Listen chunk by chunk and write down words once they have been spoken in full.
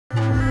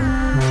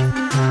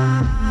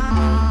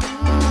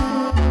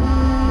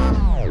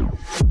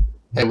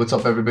what's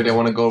up everybody? I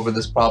want to go over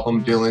this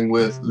problem dealing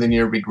with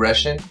linear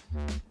regression.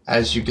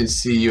 As you can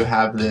see, you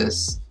have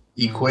this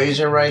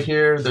equation right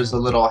here. There's a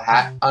little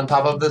hat on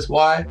top of this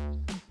y.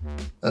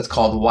 That's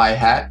called y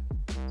hat.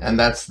 And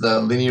that's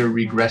the linear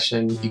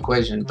regression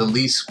equation, the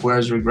least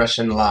squares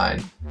regression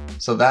line.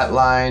 So that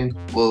line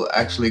will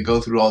actually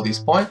go through all these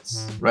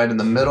points right in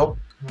the middle.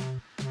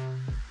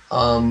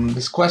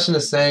 This question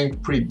is saying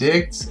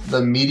predict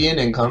the median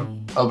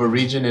income of a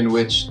region in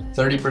which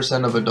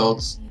 30% of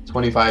adults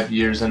 25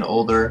 years and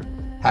older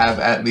have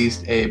at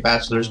least a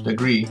bachelor's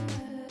degree.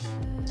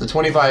 The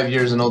 25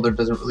 years and older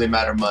doesn't really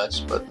matter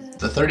much, but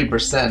the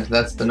 30%,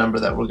 that's the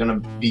number that we're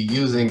going to be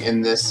using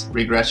in this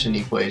regression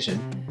equation.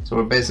 So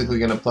we're basically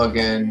going to plug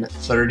in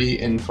 30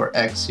 in for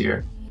x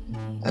here,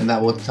 and that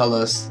will tell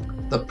us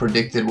the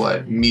predicted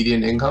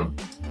median income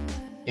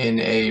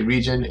in a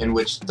region in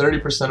which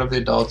 30% of the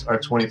adults are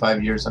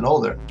 25 years and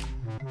older.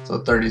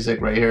 So 30 is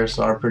like right here,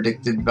 so our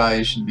predicted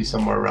value should be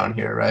somewhere around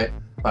here, right?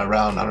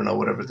 Around, I don't know,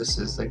 whatever this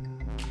is, like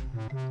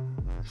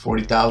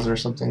 40,000 or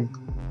something.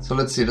 So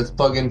let's see, let's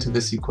plug into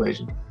this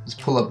equation. Let's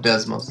pull up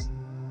Desmos.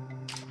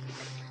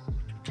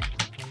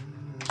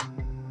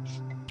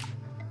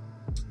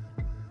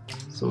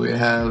 So we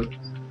have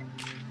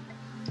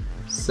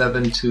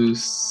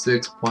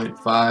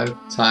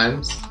 726.5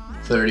 times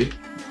 30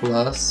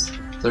 plus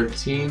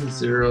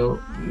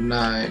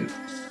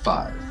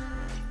 13095.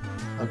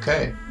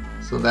 Okay,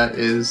 so that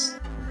is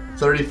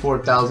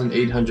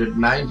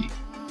 34,890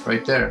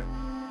 right there.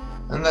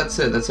 And that's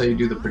it. That's how you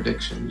do the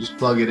prediction. You just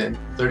plug it in.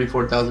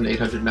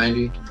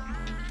 34,890.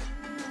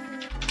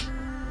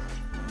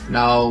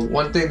 Now,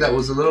 one thing that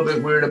was a little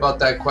bit weird about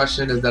that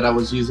question is that I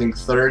was using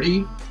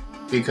 30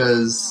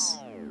 because,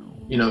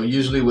 you know,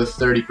 usually with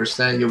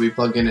 30% you'll be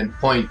plugging in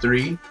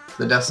 0.3,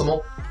 the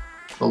decimal,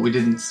 but we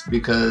didn't,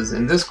 because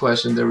in this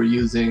question they were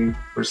using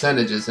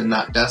percentages and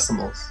not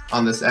decimals.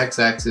 On this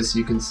x-axis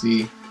you can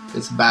see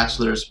it's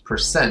bachelor's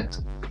percent.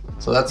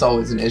 So that's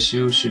always an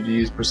issue. Should you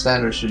use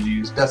percent or should you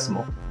use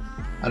decimal?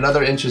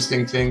 Another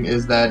interesting thing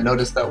is that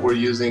notice that we're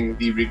using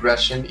the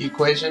regression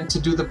equation to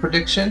do the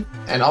prediction,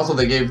 and also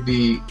they gave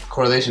the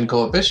correlation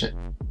coefficient.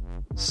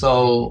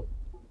 So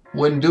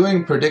when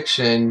doing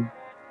prediction,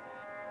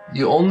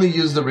 you only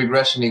use the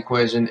regression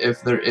equation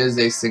if there is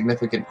a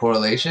significant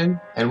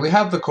correlation, and we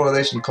have the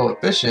correlation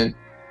coefficient.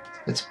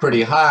 It's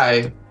pretty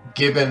high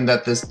given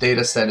that this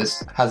data set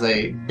has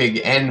a big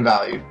n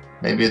value.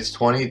 Maybe it's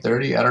 20,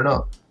 30, I don't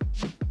know.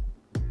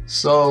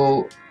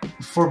 So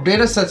for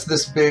data sets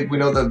this big, we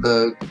know that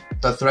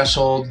the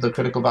threshold, the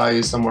critical value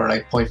is somewhere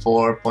like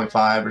 0.4,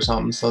 0.5 or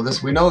something. So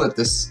we know that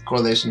this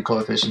correlation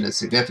coefficient is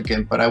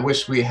significant, but I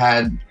wish we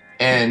had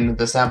n,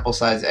 the sample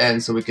size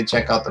n, so we could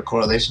check out the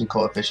correlation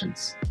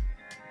coefficients.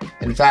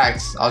 In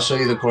fact, I'll show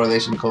you the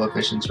correlation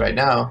coefficients right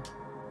now.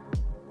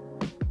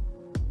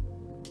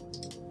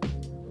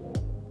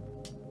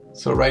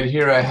 So right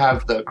here I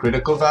have the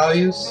critical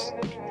values,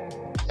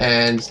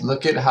 and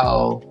look at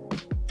how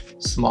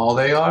small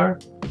they are.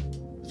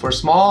 For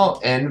small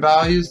n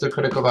values, the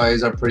critical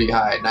values are pretty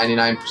high,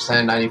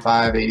 99%,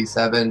 95,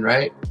 87,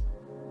 right?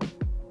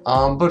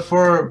 But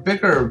for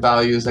bigger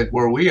values like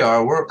where we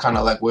are, we're kind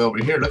of like way over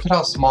here. Look at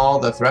how small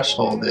the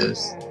threshold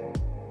is,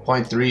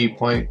 0.3,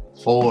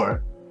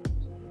 0.4.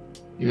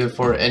 Even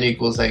for n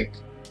equals like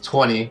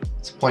 20,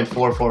 it's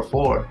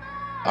 0.444.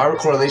 Our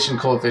correlation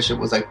coefficient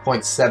was like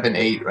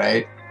 0.78,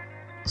 right?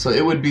 So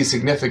it would be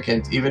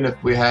significant even if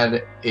we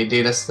had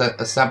a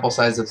sample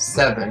size of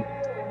 7.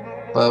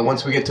 But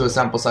once we get to a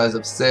sample size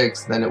of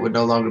 6, then it would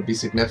no longer be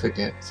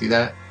significant. See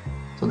that?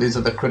 So these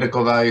are the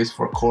critical values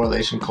for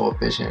correlation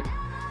coefficient.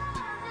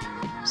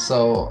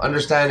 So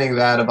understanding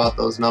that about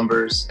those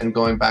numbers and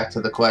going back to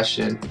the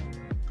question,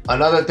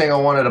 another thing I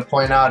wanted to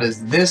point out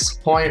is this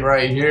point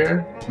right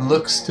here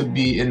looks to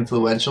be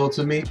influential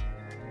to me.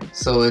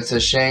 So it's a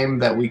shame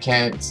that we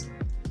can't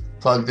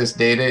plug this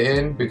data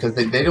in because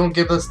they don't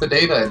give us the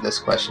data in this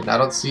question. I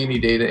don't see any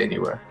data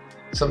anywhere.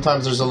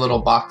 Sometimes there's a little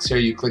box here,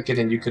 you click it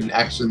and you can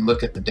actually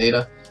look at the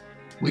data.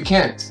 We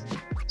can't.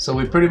 So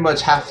we pretty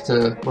much have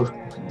to,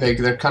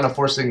 they're kind of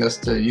forcing us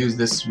to use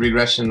this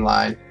regression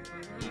line.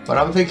 But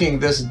I'm thinking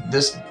this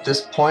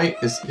point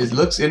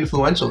looks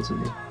influential to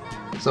me.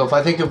 So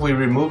if we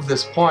remove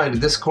this point,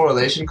 this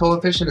correlation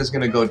coefficient is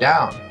going to go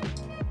down.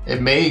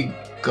 It may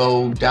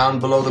go down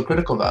below the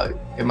critical value.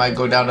 It might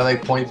go down to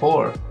like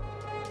 0.4.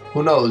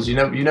 Who knows? You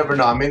never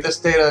know. I mean, this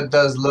data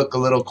does look a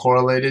little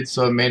correlated,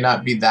 so it may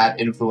not be that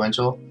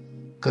influential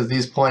because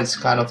these points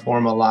kind of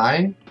form a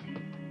line.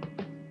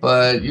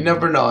 But you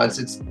never know.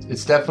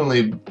 It's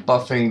definitely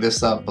buffing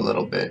this up a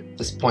little bit.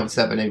 This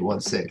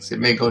 0.7816. It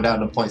may go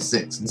down to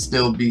 0.6 and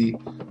still be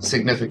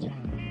significant.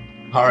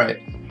 All right.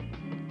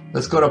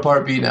 Let's go to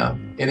part B now.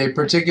 In a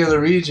particular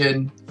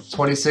region,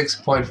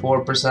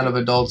 26.4% of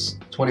adults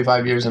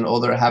 25 years and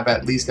older have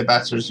at least a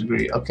bachelor's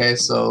degree. Okay,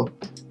 so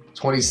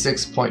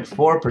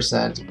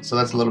 26.4%, so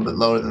that's a little bit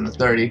lower than the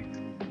 30.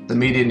 The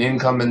median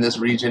income in this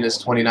region is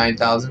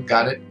 29,000.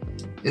 Got it?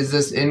 Is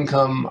this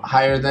income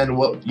higher than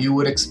what you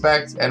would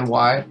expect and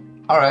why?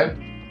 Alright,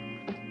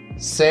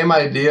 same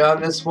idea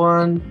on this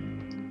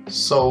one.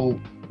 So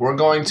we're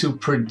going to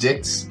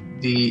predict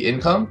the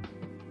income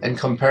and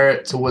compare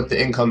it to what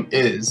the income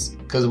is,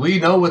 because we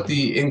know what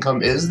the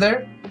income is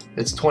there.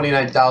 It's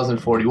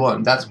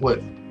 29,041. That's what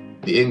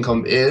the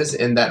income is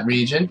in that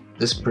region,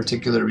 this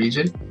particular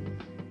region.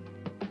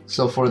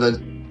 So for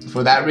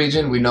that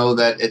region, we know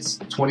that it's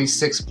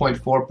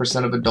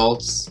 26.4% of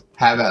adults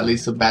have at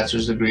least a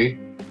bachelor's degree,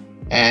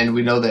 and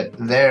we know that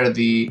there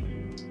the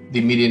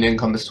median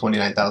income is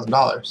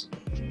 $29,000.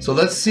 So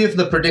let's see if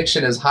the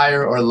prediction is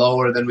higher or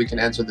lower, then we can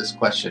answer this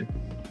question.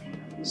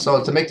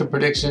 So to make the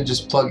prediction,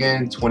 just plug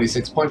in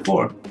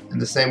 26.4 in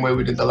the same way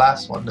we did the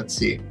last one. Let's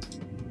see.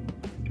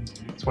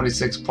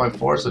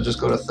 26.4, so just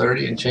go to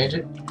 30 and change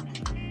it.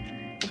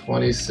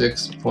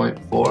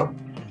 26.4,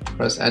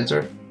 press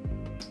enter.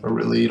 Or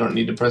really, you don't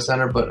need to press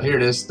enter, but here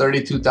it is,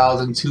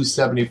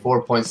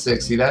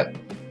 32,274.6. See that?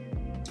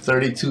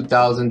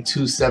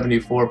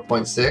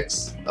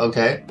 32,274.6.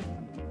 Okay.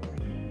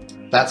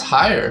 That's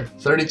higher.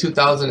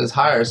 32,000 is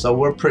higher. So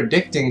we're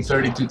predicting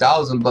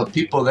 32,000, but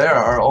people there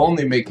are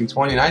only making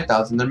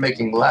 29,000. They're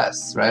making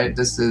less, right?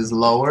 This is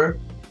lower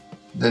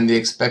than the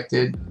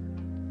expected,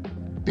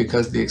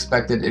 because the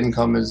expected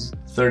income is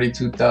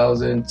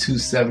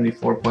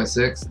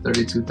 32,274.6.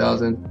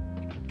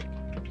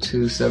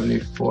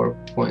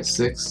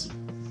 32,274.6.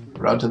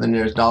 Round to the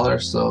nearest dollar,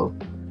 so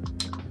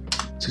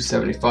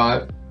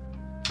 275.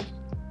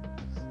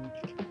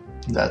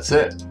 That's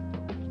it.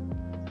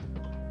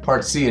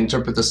 Part C,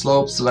 interpret the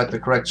slope. Select the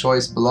correct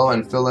choice below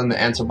and fill in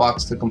the answer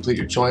box to complete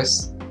your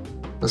choice.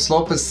 The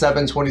slope is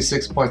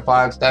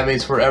 726.5. That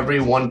means for every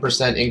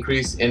 1%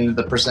 increase in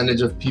the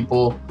percentage of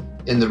people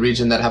in the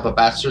region that have a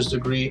bachelor's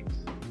degree,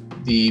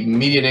 the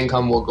median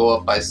income will go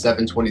up by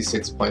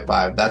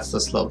 726.5. That's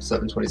the slope,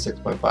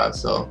 726.5.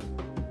 So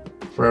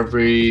for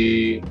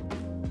every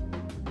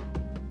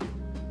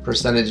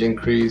percentage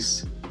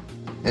increase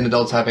in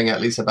adults having at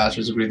least a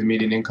bachelor's degree, the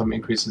median income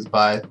increases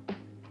by,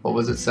 what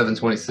was it,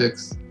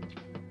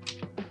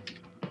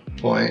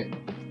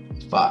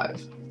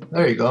 726.5.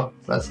 There you go,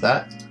 that's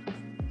that.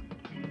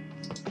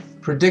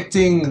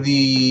 Predicting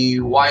the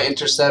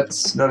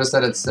y-intercepts, notice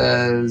that it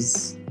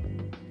says,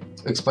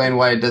 explain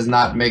why it does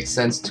not make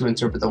sense to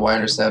interpret the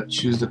y-intercept,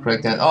 choose the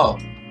correct answer. Oh,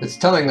 it's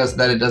telling us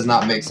that it does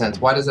not make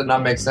sense. Why does it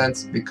not make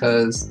sense?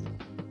 Because,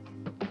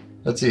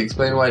 let's see,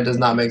 explain why it does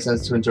not make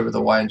sense to interpret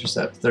the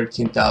y-intercept,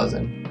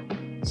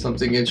 13,000.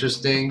 Something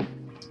interesting,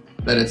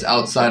 that it's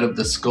outside of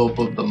the scope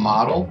of the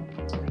model,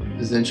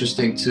 is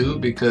interesting too,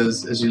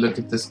 because as you look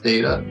at this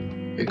data,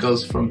 it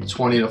goes from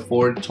 20 to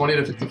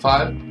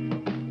 55.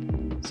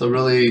 So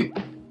really,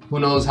 who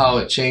knows how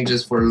it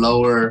changes for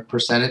lower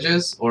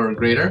percentages or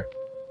greater.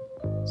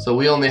 So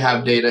we only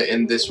have data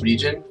in this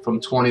region from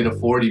 20 to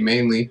 40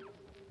 mainly,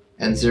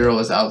 and 0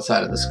 is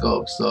outside of the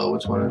scope. So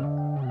which one?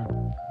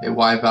 A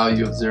y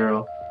value of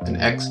 0, an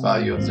x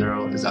value of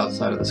 0 is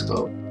outside of the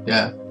scope.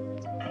 Yeah,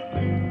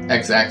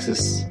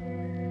 x-axis.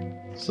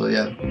 So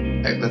yeah,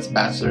 that's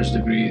bachelor's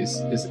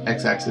degrees is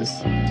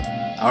x-axis.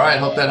 Alright,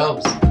 hope that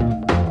helps.